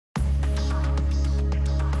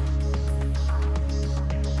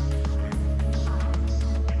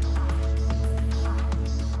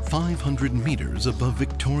500 meters above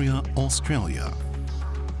Victoria, Australia.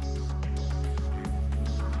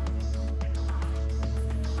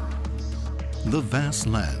 The vast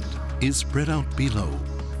land is spread out below,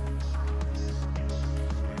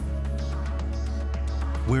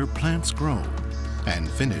 where plants grow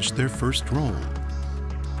and finish their first roll.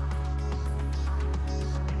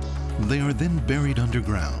 They are then buried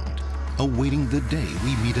underground, awaiting the day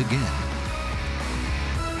we meet again.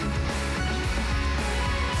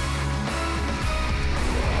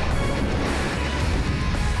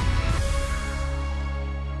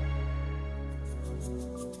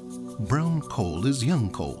 Brown coal is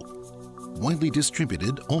young coal, widely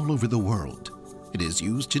distributed all over the world. It is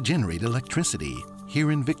used to generate electricity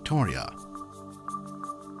here in Victoria.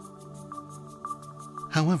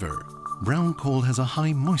 However, brown coal has a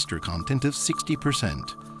high moisture content of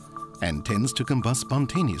 60% and tends to combust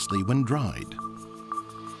spontaneously when dried.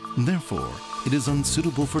 Therefore, it is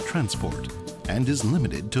unsuitable for transport and is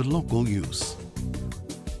limited to local use.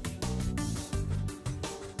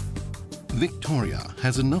 Victoria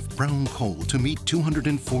has enough brown coal to meet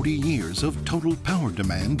 240 years of total power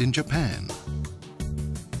demand in Japan.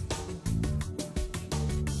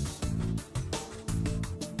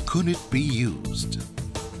 Could it be used?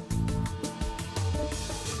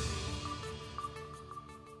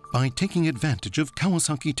 By taking advantage of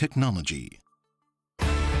Kawasaki technology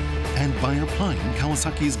and by applying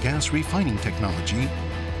Kawasaki's gas refining technology,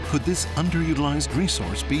 could this underutilized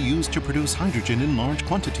resource be used to produce hydrogen in large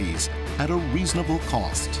quantities at a reasonable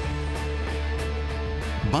cost?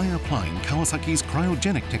 By applying Kawasaki's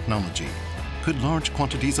cryogenic technology, could large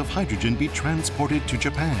quantities of hydrogen be transported to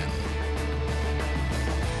Japan?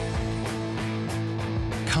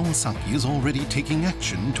 Kawasaki is already taking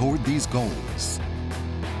action toward these goals.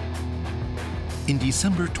 In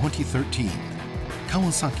December 2013,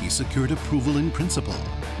 Kawasaki secured approval in principle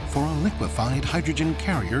for a liquefied hydrogen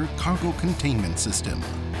carrier cargo containment system.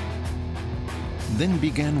 Then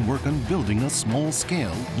began work on building a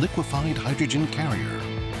small-scale liquefied hydrogen carrier.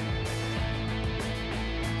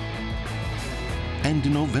 And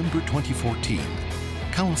in November 2014,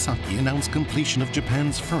 Kawasaki announced completion of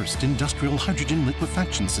Japan's first industrial hydrogen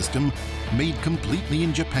liquefaction system made completely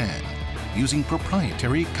in Japan using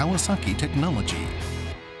proprietary Kawasaki technology.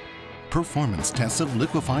 Performance tests of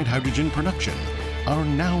liquefied hydrogen production are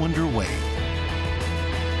now underway.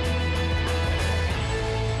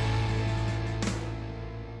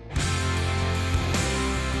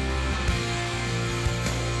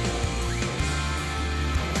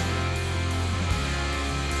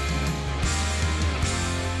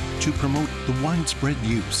 To promote the widespread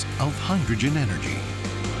use of hydrogen energy.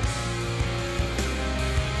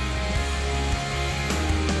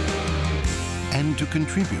 And to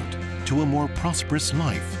contribute to a more prosperous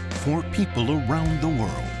life for people around the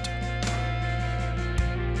world.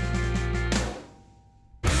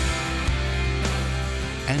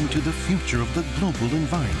 And to the future of the global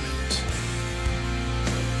environment.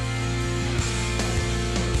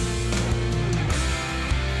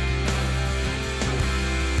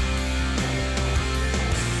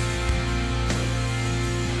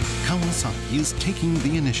 Kawasaki is taking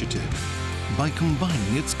the initiative by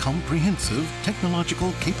combining its comprehensive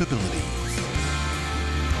technological capabilities.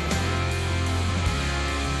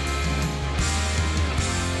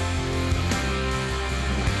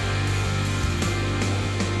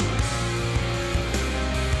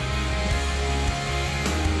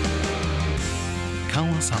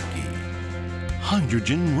 Kawasaki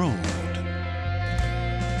Hydrogen Road.